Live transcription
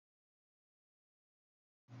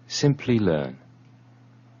Simplilearn.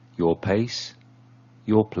 Your pace,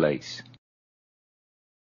 your place.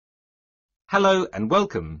 Hello and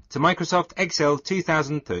welcome to Microsoft Excel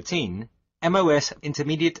 2013 MOS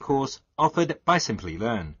Intermediate course offered by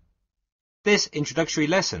Simplilearn. This introductory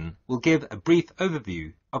lesson will give a brief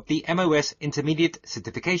overview of the MOS Intermediate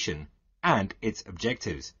certification and its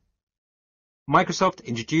objectives. Microsoft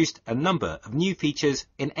introduced a number of new features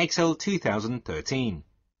in Excel 2013.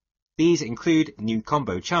 These include new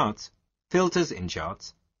combo charts, filters in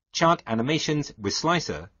charts, chart animations with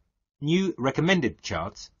slicer, new recommended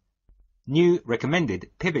charts, new recommended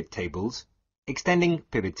pivot tables, extending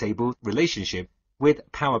pivot table relationship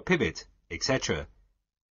with Power Pivot, etc.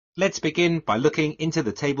 Let's begin by looking into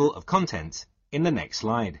the table of contents in the next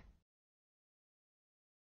slide.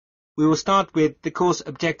 We will start with the course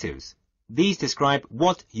objectives. These describe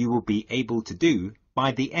what you will be able to do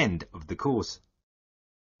by the end of the course.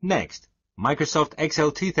 Next, Microsoft Excel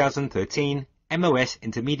 2013 MOS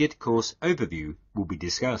Intermediate Course Overview will be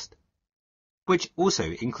discussed, which also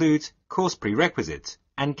includes course prerequisites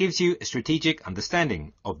and gives you a strategic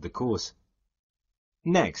understanding of the course.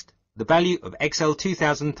 Next, the value of Excel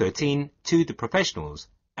 2013 to the professionals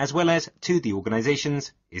as well as to the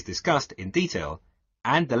organizations is discussed in detail,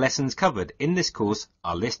 and the lessons covered in this course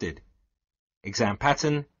are listed. Exam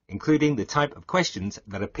pattern, including the type of questions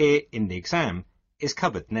that appear in the exam, is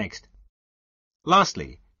covered next.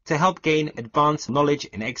 Lastly, to help gain advanced knowledge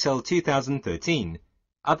in Excel 2013,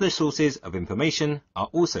 other sources of information are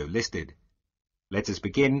also listed. Let us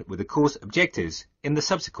begin with the course objectives in the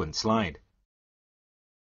subsequent slide.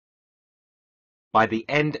 By the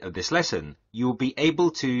end of this lesson, you will be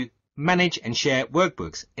able to manage and share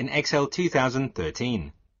workbooks in Excel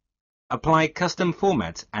 2013, apply custom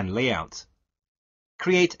formats and layouts,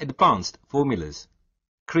 create advanced formulas,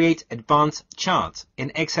 create advanced charts in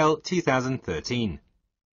Excel 2013,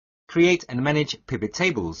 create and manage pivot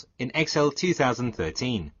tables in Excel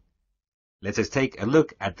 2013. Let us take a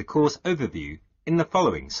look at the course overview in the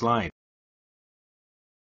following slide.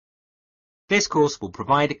 This course will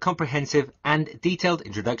provide a comprehensive and detailed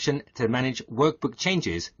introduction to manage workbook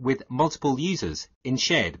changes with multiple users in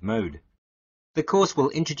shared mode. The course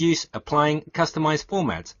will introduce applying customized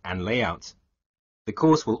formats and layouts. The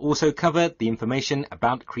course will also cover the information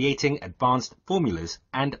about creating advanced formulas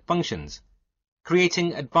and functions,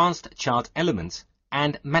 creating advanced chart elements,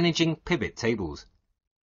 and managing pivot tables.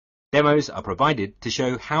 Demos are provided to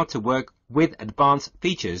show how to work with advanced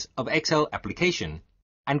features of Excel application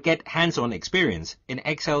and get hands-on experience in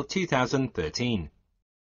Excel 2013.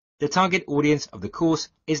 The target audience of the course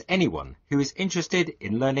is anyone who is interested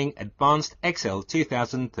in learning advanced Excel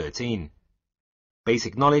 2013.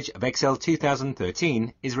 Basic knowledge of Excel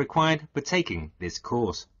 2013 is required for taking this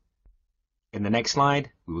course. In the next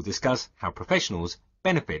slide, we will discuss how professionals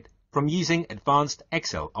benefit from using advanced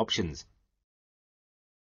Excel options.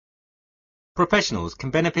 Professionals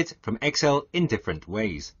can benefit from Excel in different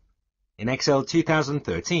ways. In Excel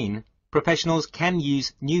 2013, professionals can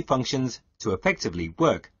use new functions to effectively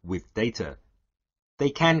work with data.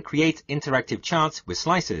 They can create interactive charts with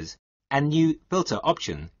slicers and new filter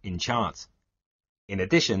option in charts. In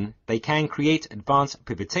addition, they can create advanced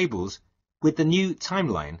pivot tables with the new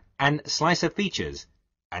timeline and slicer features,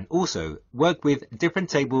 and also work with different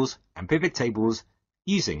tables and pivot tables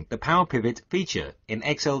using the Power Pivot feature in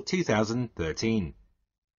Excel 2013.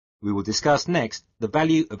 We will discuss next the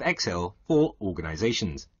value of Excel for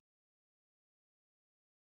organizations.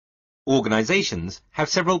 Organizations have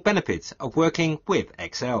several benefits of working with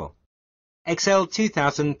Excel. Excel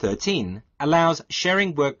 2013 allows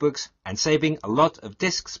sharing workbooks and saving a lot of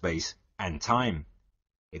disk space and time.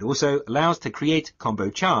 It also allows to create combo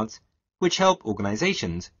charts, which help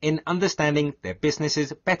organizations in understanding their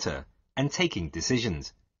businesses better and taking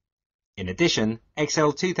decisions. In addition,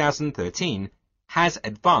 Excel 2013 has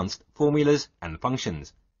advanced formulas and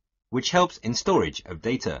functions, which helps in storage of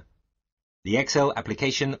data. The Excel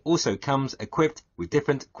application also comes equipped with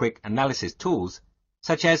different quick analysis tools,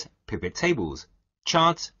 such as pivot tables,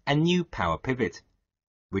 charts, and new Power Pivot,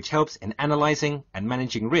 which helps in analyzing and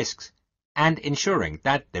managing risks and ensuring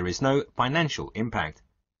that there is no financial impact.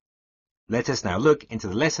 Let us now look into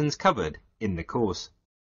the lessons covered in the course.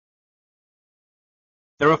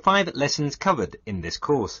 There are 5 lessons covered in this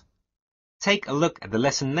course. Take a look at the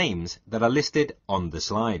lesson names that are listed on the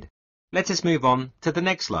slide. Let us move on to the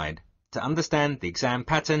next slide to understand the exam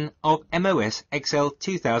pattern of MOS Excel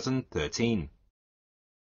 2013.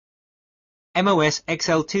 MOS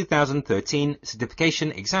Excel 2013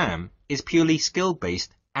 certification exam is purely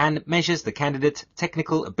skill-based and measures the candidate's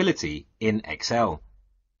technical ability in Excel.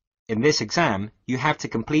 In this exam, you have to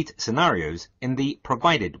complete scenarios in the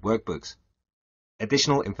provided workbooks.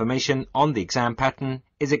 Additional information on the exam pattern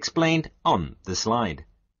is explained on the slide.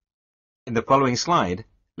 In the following slide,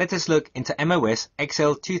 let us look into MOS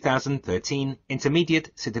Excel 2013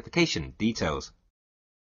 Intermediate Certification details.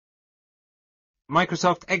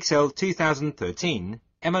 Microsoft Excel 2013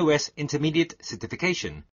 MOS Intermediate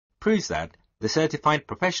Certification proves that the certified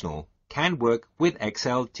professional can work with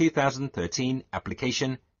Excel 2013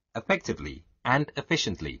 application effectively and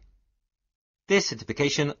efficiently. This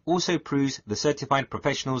certification also proves the certified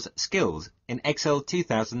professional's skills in Excel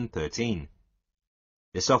 2013.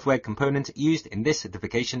 The software component used in this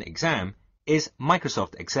certification exam is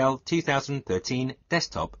Microsoft Excel 2013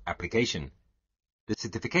 desktop application. The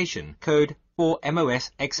certification code for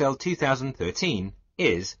MOS Excel 2013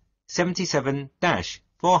 is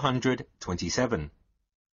 77-427.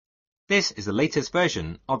 This is the latest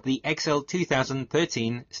version of the Excel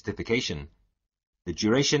 2013 certification. The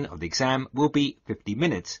duration of the exam will be 50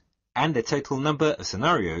 minutes and the total number of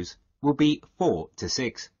scenarios will be 4 to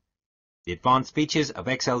 6. The advanced features of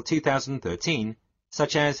Excel 2013,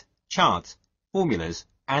 such as charts, formulas,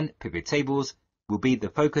 and pivot tables, will be the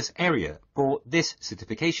focus area for this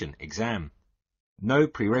certification exam. No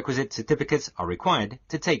prerequisite certificates are required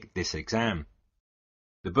to take this exam.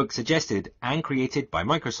 The book suggested and created by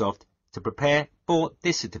Microsoft to prepare for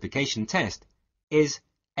this certification test is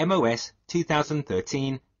MOS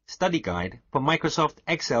 2013 Study Guide for Microsoft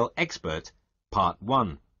Excel Expert, Part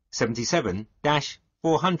 1,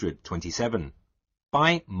 77-427,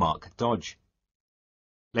 by Mark Dodge.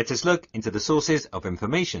 Let us look into the sources of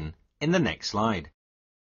information in the next slide.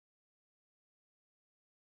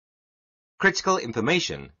 Critical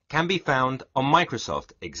information can be found on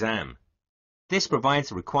Microsoft Exam. This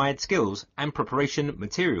provides required skills and preparation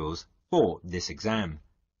materials for this exam.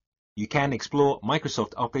 You can explore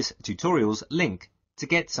Microsoft Office Tutorials link to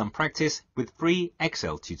get some practice with free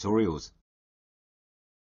Excel tutorials.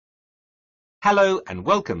 Hello and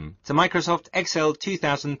welcome to Microsoft Excel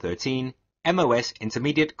 2013 MOS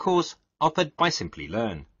Intermediate course offered by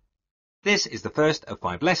Simplilearn. This is the first of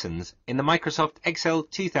 5 lessons in the Microsoft Excel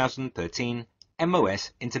 2013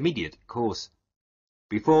 MOS Intermediate course.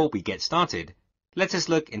 Before we get started, let us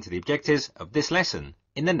look into the objectives of this lesson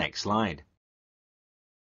in the next slide.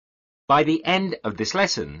 By the end of this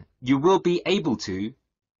lesson, you will be able to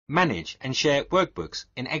manage and share workbooks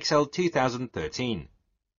in Excel 2013,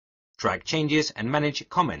 track changes and manage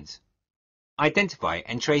comments, identify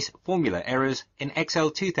and trace formula errors in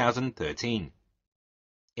Excel 2013.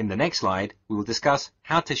 In the next slide, we will discuss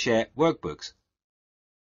how to share workbooks.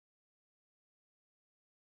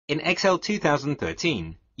 In Excel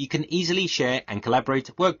 2013, you can easily share and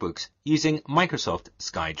collaborate workbooks using Microsoft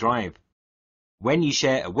SkyDrive. When you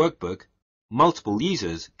share a workbook, multiple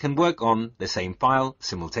users can work on the same file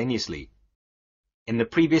simultaneously. In the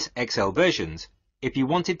previous Excel versions, if you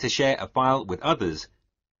wanted to share a file with others,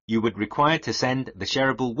 you would require to send the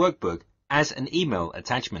shareable workbook as an email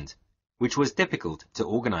attachment, which was difficult to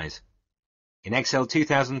organize. In Excel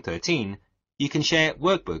 2013, you can share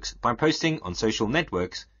workbooks by posting on social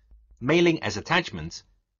networks, mailing as attachments,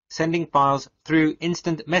 sending files through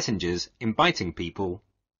instant messengers inviting people,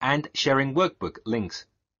 and sharing workbook links.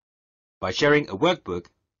 By sharing a workbook,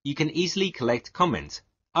 you can easily collect comments,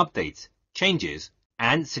 updates, changes,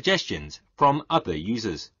 and suggestions from other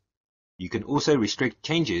users. You can also restrict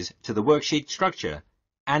changes to the worksheet structure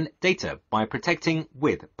and data by protecting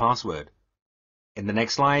with password. In the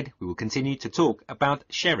next slide, we will continue to talk about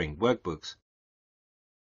sharing workbooks.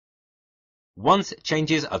 Once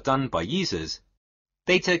changes are done by users,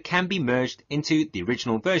 data can be merged into the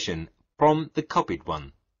original version from the copied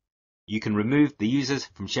one. You can remove the users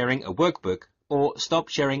from sharing a workbook or stop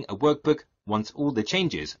sharing a workbook once all the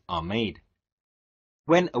changes are made.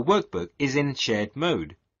 When a workbook is in shared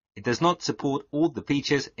mode, it does not support all the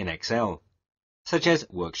features in Excel, such as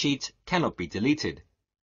worksheets cannot be deleted.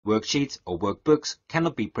 Worksheets or workbooks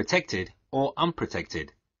cannot be protected or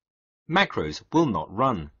unprotected. Macros will not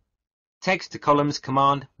run. Text to columns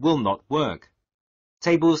command will not work.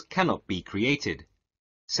 Tables cannot be created.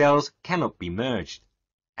 Cells cannot be merged.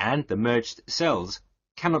 And the merged cells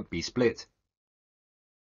cannot be split.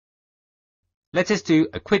 Let us do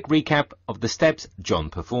a quick recap of the steps John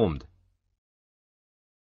performed.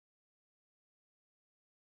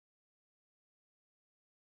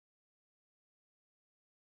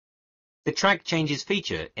 The Track Changes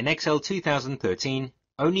feature in Excel 2013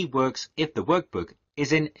 only works if the workbook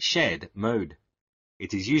is in shared mode.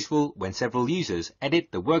 It is useful when several users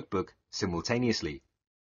edit the workbook simultaneously.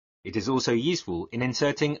 It is also useful in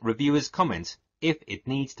inserting reviewers' comments if it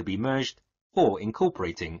needs to be merged for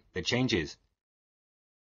incorporating the changes.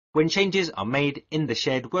 When changes are made in the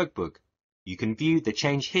shared workbook, you can view the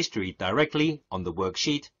change history directly on the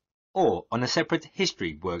worksheet or on a separate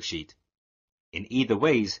history worksheet. In either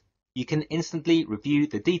ways, you can instantly review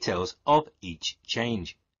the details of each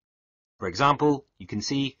change. For example, you can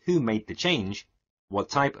see who made the change, what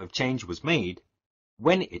type of change was made,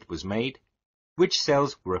 when it was made, which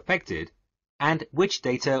cells were affected, and which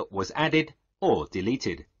data was added or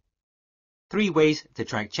deleted. 3 ways to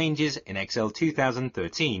track changes in Excel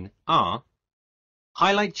 2013 are: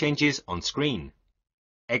 highlight changes on screen.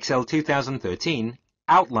 Excel 2013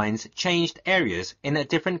 outlines changed areas in a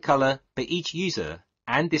different color for each user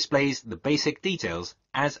and displays the basic details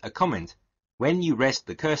as a comment when you rest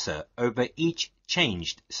the cursor over each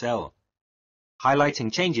changed cell.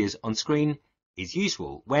 Highlighting changes on screen is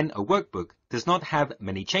useful when a workbook does not have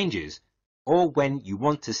many changes or when you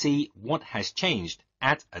want to see what has changed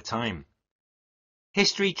at a time.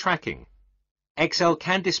 History tracking. Excel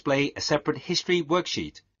can display a separate history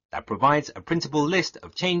worksheet that provides a printable list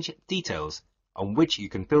of change details on which you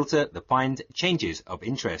can filter the Find Changes of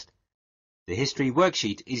Interest. The history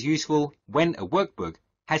worksheet is useful when a workbook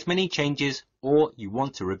has many changes or you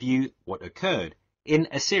want to review what occurred in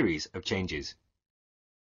a series of changes.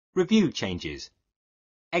 Review changes.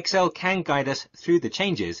 Excel can guide us through the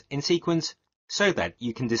changes in sequence so that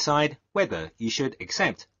you can decide whether you should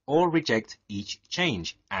accept or reject each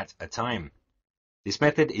change at a time. This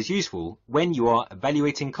method is useful when you are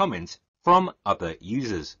evaluating comments from other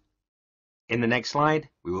users. In the next slide,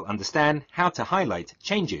 we will understand how to highlight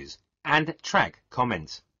changes and track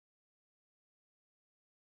comments.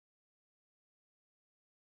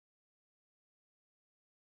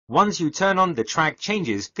 Once you turn on the Track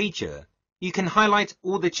Changes feature, you can highlight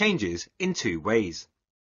all the changes in 2 ways.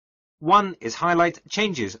 One is highlight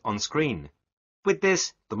changes on screen. With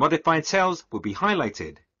this, the modified cells will be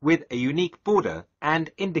highlighted with a unique border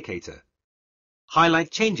and indicator.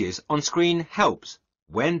 Highlight changes on screen helps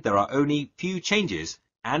when there are only few changes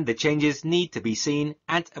and the changes need to be seen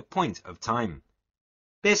at a point of time.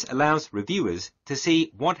 This allows reviewers to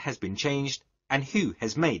see what has been changed and who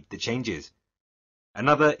has made the changes.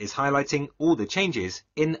 Another is highlighting all the changes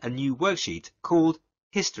in a new worksheet called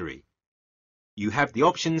History. You have the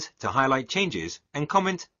options to highlight changes and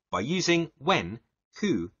comment by using when,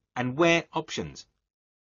 who, and where options.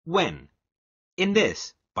 When. In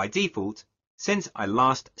this, by default, since I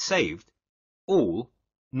last saved, all,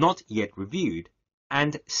 not yet reviewed,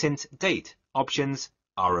 and since date options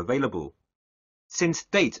are available. Since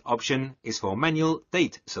date option is for manual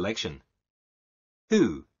date selection.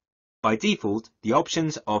 Who. By default, the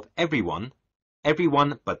options of everyone,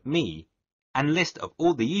 everyone but me, and list of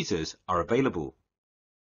all the users are available.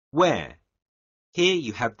 Where. Here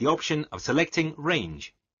you have the option of selecting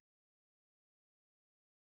range.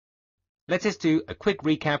 Let us do a quick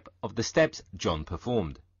recap of the steps John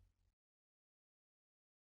performed.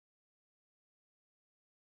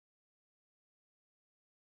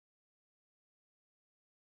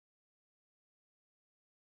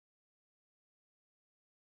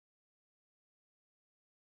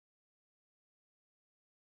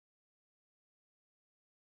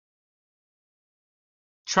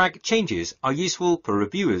 Track changes are useful for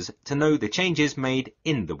reviewers to know the changes made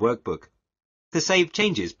in the workbook. To save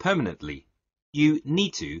changes permanently, you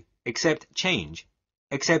need to accept change,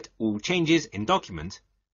 accept all changes in document,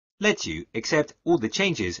 let you accept all the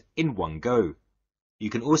changes in one go. You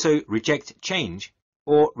can also reject change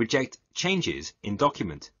or reject changes in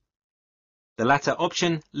document. The latter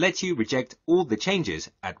option lets you reject all the changes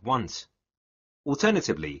at once.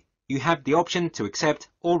 Alternatively, you have the option to accept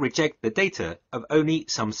or reject the data of only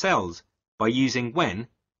some cells by using when,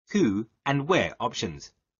 who, and where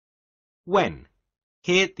options. When.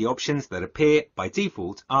 Here the options that appear by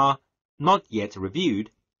default are not yet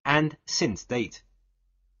reviewed and since date.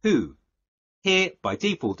 Who. Here by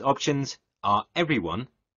default options are everyone,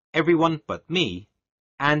 everyone but me,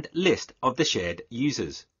 and list of the shared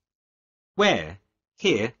users. Where.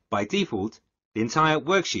 Here by default the entire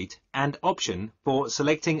worksheet and option for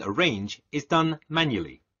selecting a range is done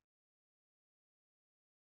manually.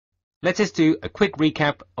 Let us do a quick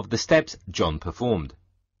recap of the steps John performed.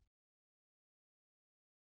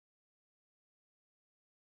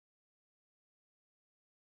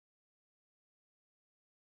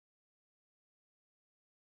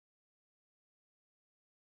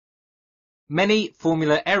 Many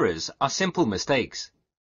formula errors are simple mistakes.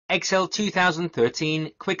 Excel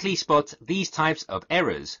 2013 quickly spots these types of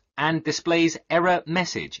errors and displays error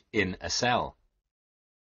message in a cell.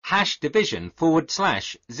 #division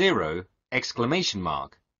 /0!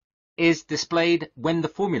 is displayed when the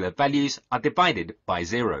formula values are divided by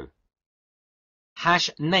 0.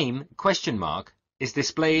 #name ? Is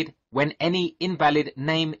displayed when any invalid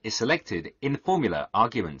name is selected in formula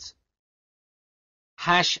arguments.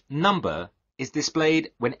 #number is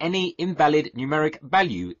displayed when any invalid numeric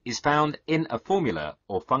value is found in a formula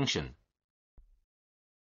or function.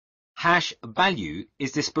 #value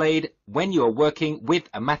is displayed when you are working with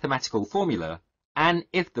a mathematical formula and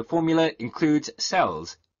if the formula includes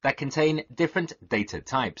cells that contain different data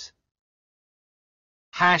types.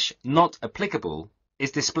 #not applicable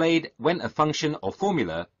is displayed when a function or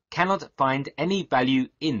formula cannot find any value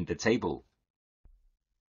in the table.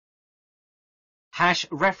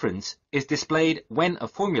 #reference is displayed when a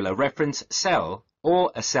formula reference cell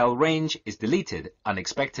or a cell range is deleted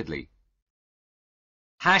unexpectedly.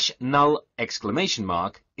 #null!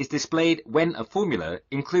 Is displayed when a formula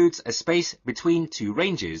includes a space between two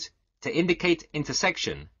ranges to indicate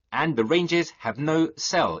intersection and the ranges have no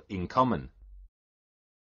cell in common.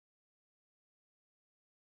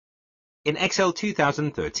 In Excel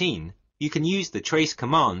 2013, you can use the trace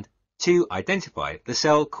command to identify the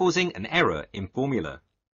cell causing an error in formula.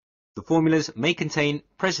 The formulas may contain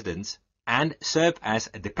precedents and serve as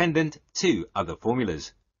a dependent to other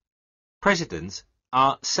formulas. Precedents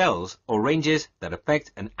are cells or ranges that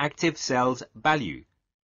affect an active cell's value.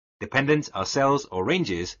 Dependents are cells or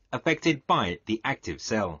ranges affected by the active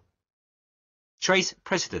cell. Trace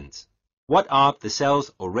precedents. What are the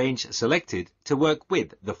cells or range selected to work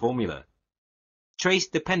with the formula? Trace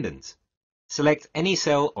dependents. Select any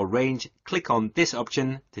cell or range, click on this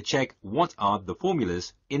option to check what are the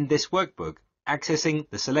formulas in this workbook accessing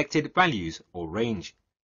the selected values or range.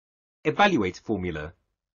 Evaluate formula.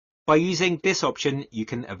 By using this option, you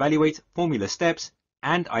can evaluate formula steps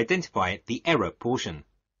and identify the error portion.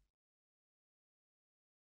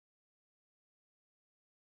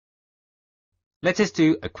 Let us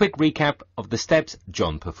do a quick recap of the steps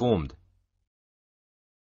John performed.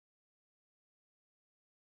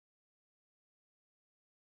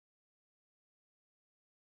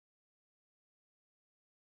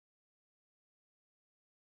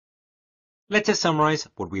 Let us summarize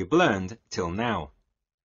what we have learned till now.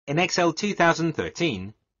 In Excel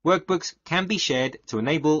 2013, workbooks can be shared to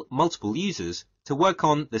enable multiple users to work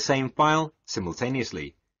on the same file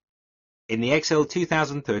simultaneously. In the Excel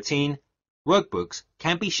 2013, workbooks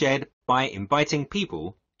can be shared by inviting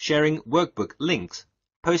people, sharing workbook links,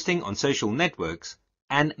 posting on social networks,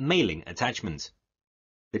 and mailing attachments.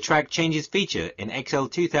 The Track Changes feature in Excel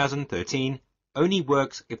 2013 only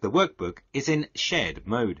works if the workbook is in shared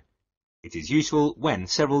mode. It is useful when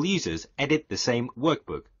several users edit the same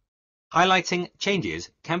workbook. Highlighting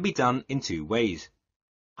changes can be done in two ways.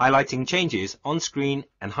 Highlighting changes on screen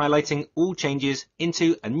and highlighting all changes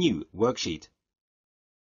into a new worksheet.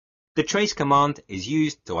 The trace command is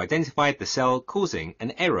used to identify the cell causing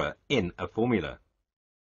an error in a formula.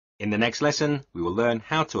 In the next lesson, we will learn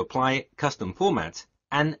how to apply custom formats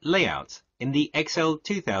and layouts in the Excel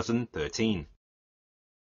 2013.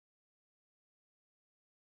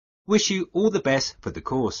 Wish you all the best for the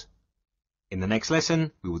course. In the next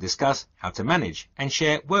lesson, we will discuss how to manage and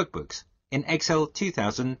share workbooks in Excel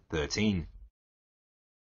 2013.